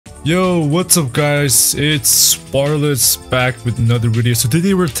Yo, what's up guys? It's Sparlet's back with another video. So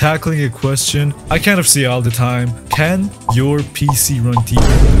today we're tackling a question I kind of see all the time. Can your PC run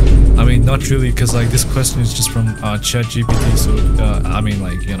Deepwoken? I mean, not really, because like this question is just from ChatGPT, so I mean,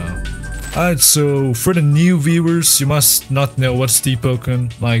 like, you know. Alright, so for the new viewers, you must not know what's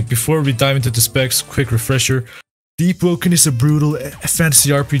Deepwoken. Like, before we dive into the specs, quick refresher. Deepwoken is a brutal fantasy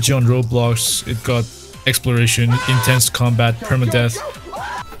RPG on Roblox. It got exploration, intense combat, permadeath.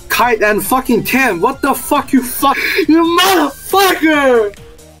 Kite and fucking Tim, what the fuck, you motherfucker!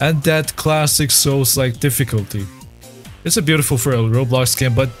 And that classic Souls-like difficulty. It's a beautiful for a Roblox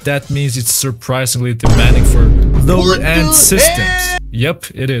game, but that means it's surprisingly demanding for lower-end systems. Yep,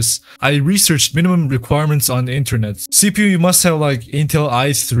 it is. I researched minimum requirements on the internet. CPU, you must have like Intel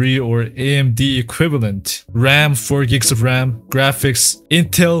i3 or AMD equivalent. RAM, 4 gigs of RAM. Graphics,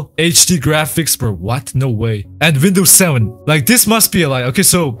 Intel HD graphics, bro, what? No way. And Windows 7. Like, this must be a lie. Okay,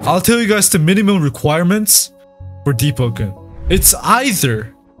 so I'll tell you guys the minimum requirements for Deepwoken. It's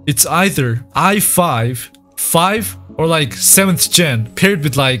either i5, 5 or like 7th gen paired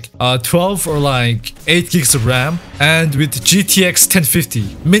with like 12 or like 8 gigs of RAM and with GTX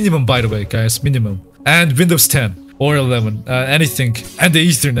 1050 minimum, by the way guys, minimum, and Windows 10 or 11, anything, and the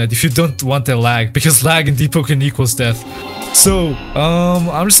Ethernet if you don't want the lag, because lag in Deepwoken equals death. So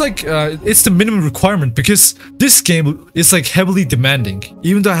I'm just like it's the minimum requirement because this game is like heavily demanding.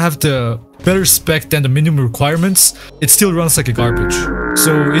 Even though I have the better spec than the minimum requirements, it still runs like a garbage.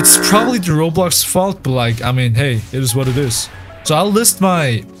 So it's probably the Roblox fault, but like, I mean, hey, it is what it is. So I'll list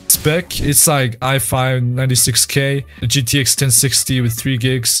my spec. It's like i5 96K, GTX 1060 with 3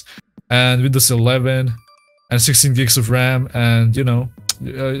 gigs, and Windows 11, and 16 gigs of RAM, and you know,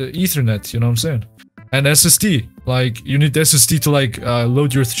 Ethernet, you know what I'm saying? And SSD, like, you need SSD to like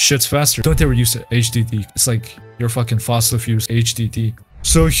load your shits faster. Don't ever use HDD. It's like your fucking fossil fuels HDD.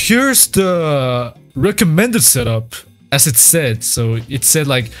 So here's the recommended setup, as it said. So it said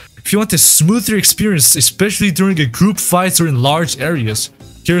like, if you want a smoother experience, especially during a group fights or in large areas,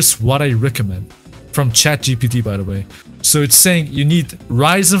 here's what I recommend. From ChatGPT, by the way. So it's saying you need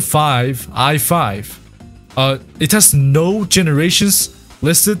Ryzen 5 i5. It has no generations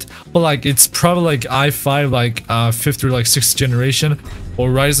listed, but like it's probably like i5 like 5th or like 6th generation,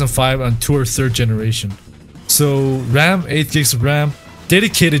 or Ryzen 5 on 2 or 3rd generation. So RAM, 8 gigs of RAM,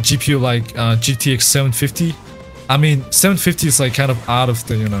 dedicated GPU like GTX 750. I mean, 750 is like kind of out of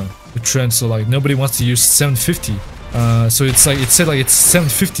the, you know, the trend, so like nobody wants to use 750. So it's like, it said like it's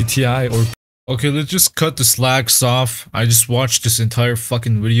 750 Ti or... Okay, let's just cut the slacks off. I just watched this entire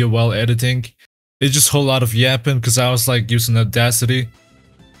fucking video while editing. It's just a whole lot of yapping because I was like using Audacity.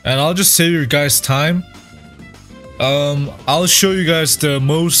 And I'll just save your guys time. I'll show you guys the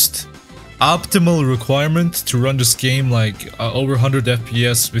most optimal requirement to run this game like over 100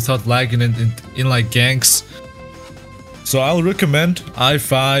 FPS without lagging in like ganks. So I'll recommend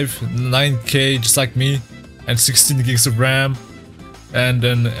i5 9K just like me, and 16 gigs of RAM, and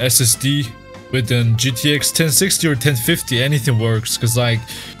an SSD with an GTX 1060 or 1050. Anything works, because like,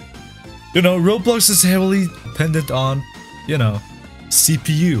 you know, Roblox is heavily dependent on, you know,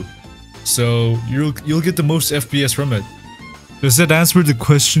 CPU, so you'll get the most FPS from it. Does that answer the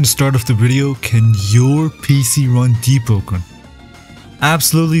question start of the video? Can your PC run Deepwoken?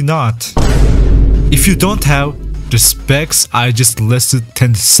 Absolutely not. If you don't have the specs I just listed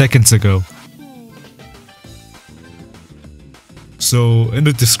 10 seconds ago. So in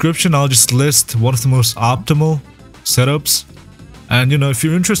the description I'll just list one of the most optimal setups, and you know, if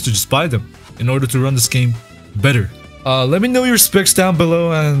you're interested, just buy them in order to run this game better. Let me know your specs down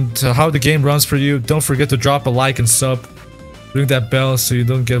below and how the game runs for you. Don't forget to drop a like and sub. Ring that bell so you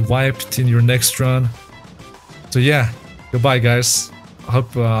don't get wiped in your next run. So yeah, goodbye guys. I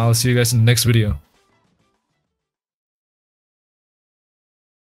hope I'll see you guys in the next video.